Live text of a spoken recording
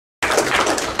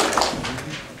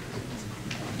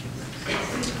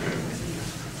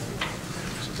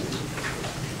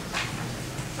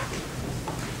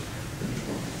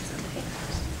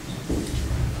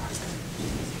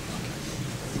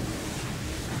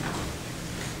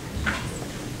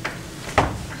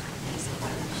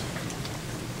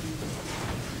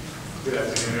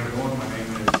afternoon, everyone. My name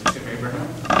is Tim Abraham.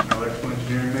 I'm an electrical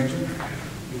engineering major.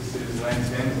 This is Lance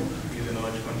Denzel. He's an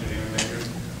electrical engineering major.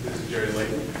 This is Jerry Lake.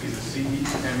 He's a CE,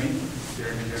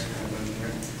 Jerry engineer.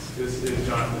 This is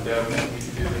Jonathan Devlin.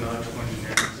 He is an electrical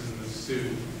engineer. This is in the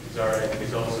suit. He's alright.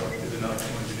 He's also an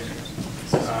electrical engineer.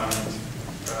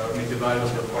 Let me divide up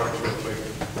the parts real quick.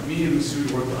 Me and Masood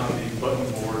worked on the button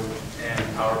board and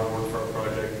power board for our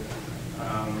project.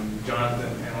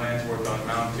 Jonathan and Lance worked on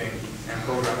mounting and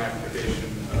program application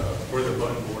for the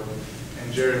button board.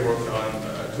 And Jerry worked on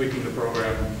tweaking the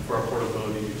program for our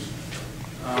portability use.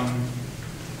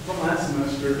 From last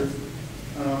semester,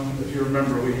 if you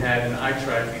remember, we had an eye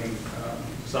tracking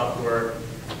software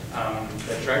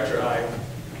that tracked your eye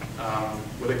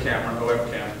with a camera, a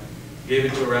webcam. Gave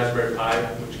it to a Raspberry Pi,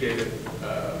 which gave it,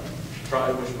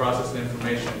 which processed the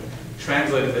information,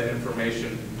 translated that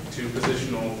information to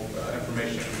positional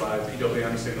information by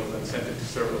PWM signals and sent it to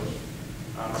servos,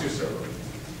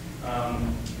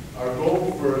 Our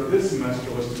goal for this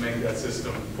semester was to make that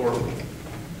system portable.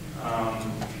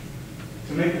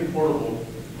 To make it portable,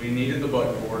 we needed the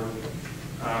button board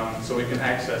so we can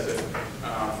access it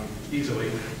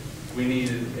easily. We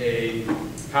needed a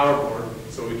power board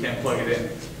so we can't plug it in.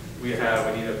 We need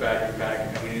a battery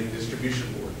pack, and we need a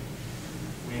distribution board.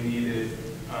 We needed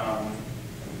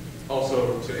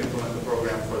also to implement the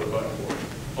program for the button board.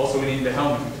 Also, we need the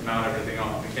helmet to mount everything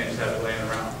on. We can't just have it laying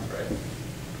around, right?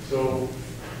 So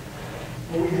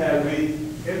what we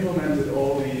implemented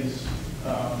all these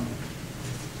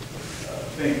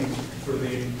things. For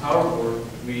the power board,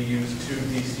 we used two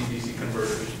DC-DC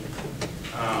converters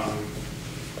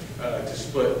to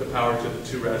split the power to the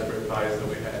two Raspberry Pis that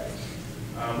we had.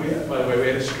 By the way, we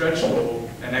had a stretch goal.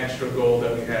 An extra goal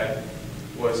that we had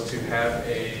was to have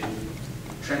a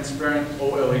transparent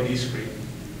OLED screen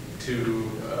to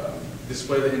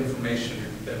display the information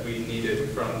that we needed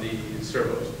from the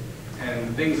servos.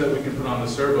 And things that we can put on the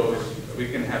servos, we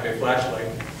can have a flashlight,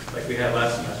 like we had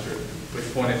last semester,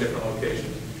 which pointed different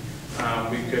locations.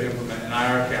 We could implement an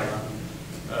IR camera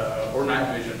or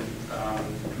night vision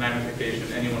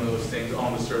magnification, any one of those things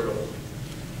on the servos.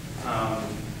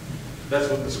 That's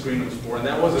what the screen was for, and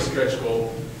that was a stretch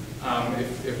goal.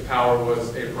 If power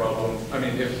was a problem, I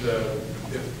mean,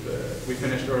 if we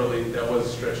finished early, that was a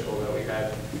stretch goal that we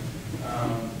had.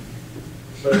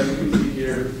 But as you can see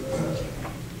here,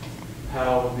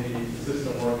 how the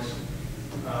system works.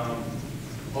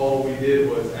 All we did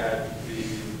was add the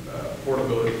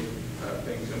portability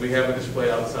things, and we have a display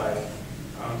outside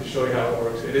to show you how it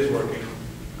works. It is working.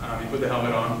 You put the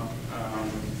helmet on.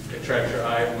 It tracks your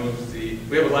eye, moves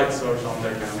we have a light source on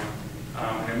there now,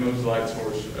 and it moves the light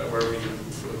source wherever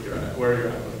your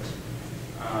eye looks.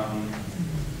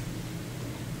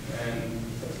 And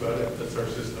that's about it. That's our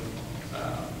system.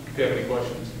 If you have any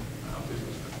questions, please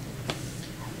listen.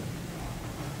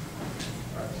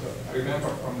 All right, so I remember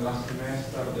from last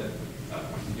semester that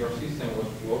your system was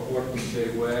working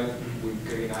very well with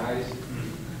green eyes.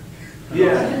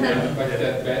 Yeah. But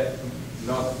it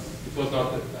was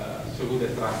not so good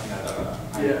at tracking other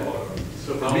eye color. So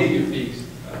for how me, did you fix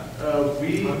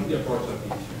the approach of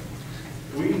the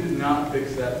issue? We did not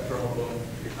fix that problem.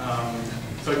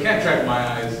 So I can't track my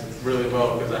eyes really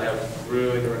well because I have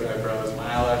really dark eyebrows. My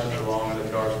eyelashes are long and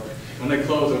they're dark. When they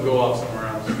close, they'll go off somewhere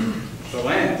else. So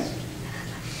Lance,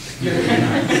 he's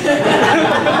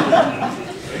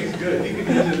good. He can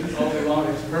use it all day long.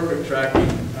 It's perfect tracking.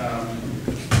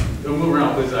 He'll move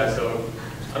around with his eyes, so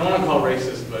I don't want to call it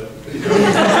racist, but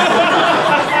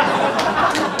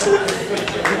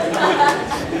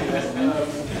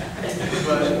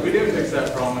but we didn't fix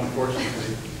that problem, unfortunately.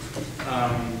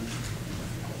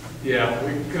 Yeah,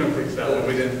 we couldn't fix that one.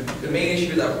 We didn't. The main issue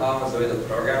with that problem was the way the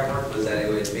program worked was that it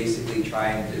was basically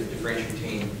trying to differentiate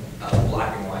between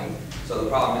black and white. So the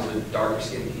problem is with darker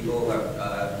skinned people who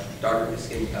have darker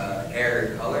skin hair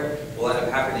and color, what will end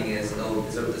up happening is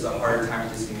there's a harder time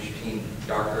to distinguish between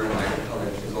darker and lighter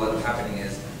colors. Because what will end up happening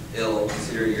is it'll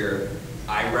consider your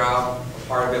eyebrow a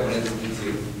part of it when it doesn't need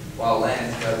to, while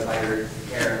Lance has lighter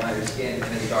hair and lighter skin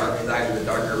and his eyes are the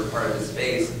darker part of his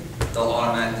face. They'll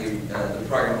automatically, the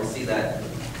program will see that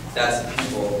that's the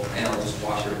people, and it'll just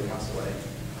wash everything else away.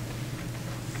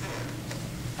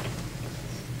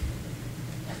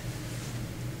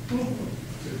 To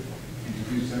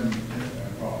do some,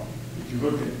 well, if you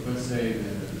look at, let's say,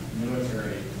 the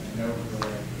military, I know for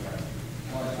like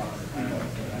helicopter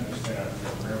pilots, but I'm just set up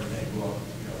wherever they go up,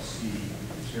 you'll see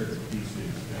certain pieces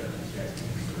that are projected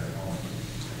into their home.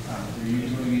 Are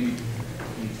you doing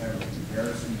any type of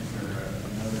comparison for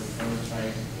another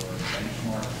prototype or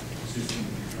benchmark system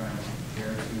you're trying to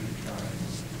compare to try and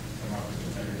come up with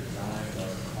a better design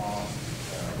or cost?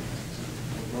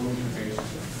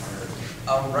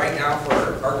 Right now,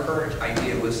 for our current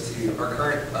idea was to, our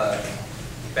current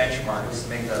benchmark was to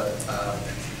make the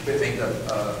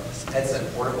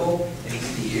headset portable and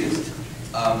easy to use.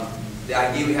 The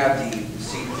idea we have the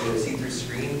see-through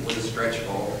screen was a stretch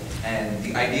goal, and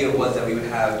the idea was that we would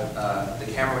have the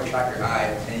camera would track your eye,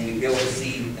 and you'd be able to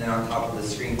see, and then on top of the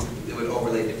screen, it would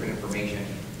overlay different information.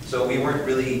 So we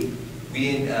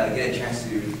didn't get a chance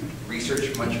to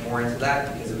research much more into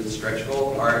that because it was a stretch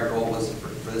goal. Our goal was for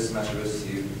this semester was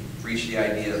to reach the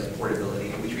idea of portability,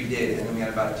 which we did, and then we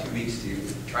had about 2 weeks to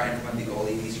try and implement the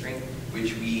OLED screen,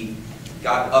 which we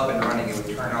got up and running. It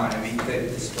would turn on, and we could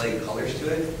display colors to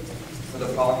it. But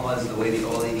the problem was the way the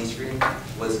OLED screen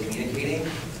was communicating,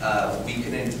 we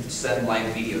couldn't send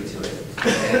live video to it,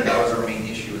 and that was our main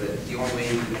issue with it. The only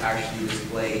way we could actually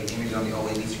display images on the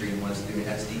OLED screen was through an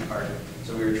SD card.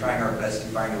 So we were trying our best to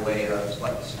find a way of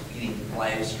feeding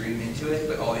live stream into it,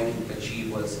 but all we could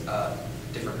achieve was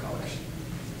different colors.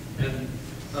 And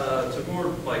to more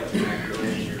like accurately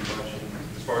answer your question,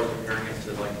 as far as comparing it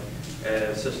to like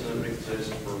a system that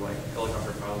exists for like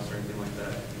helicopter pilots or anything like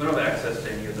that, we don't have access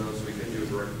to any of those, so we couldn't do a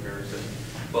direct comparison.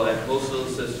 But most of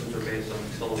those systems are based on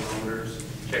accelerometers,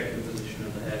 checking the position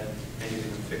of the head, and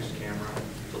using a fixed camera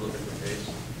to look at the face.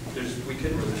 We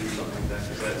couldn't really do something like that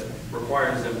because that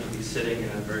requires them to be sitting in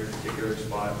a very particular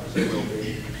spot, which they will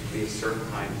be a certain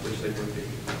height, which they would be.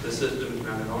 The system is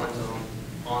mounted on its own,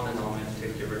 on and on, and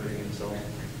takes care of everything itself.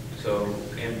 So,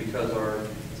 and because our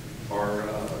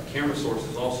camera source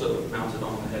is also mounted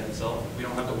on the head itself, we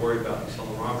don't have to worry about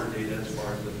accelerometer data as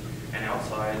far as an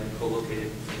outside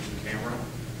co-located camera.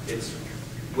 It's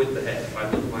with the head. If I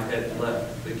lift my head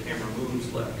left, the camera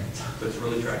moves left, but it's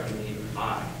really tracking the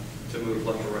eye to move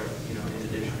left or right, in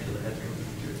addition to the head movement.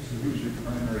 So who's your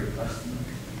primary customer?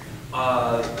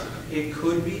 It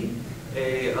could be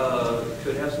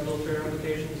could have some military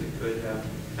applications. It could have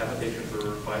application for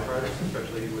firefighters,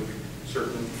 especially with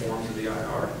certain forms of the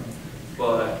IR.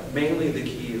 But mainly the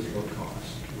key is low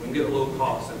cost. If we can get low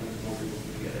cost, that means more people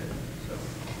can get it. So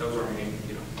that was our main,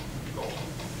 goal.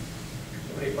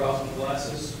 Any problems with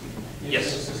glasses? Yes.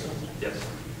 System? Yes.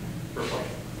 For fun.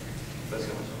 That's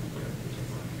the only one.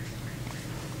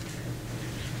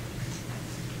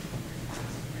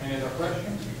 Any other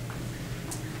questions?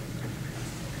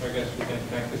 I guess we can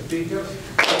thank the speakers.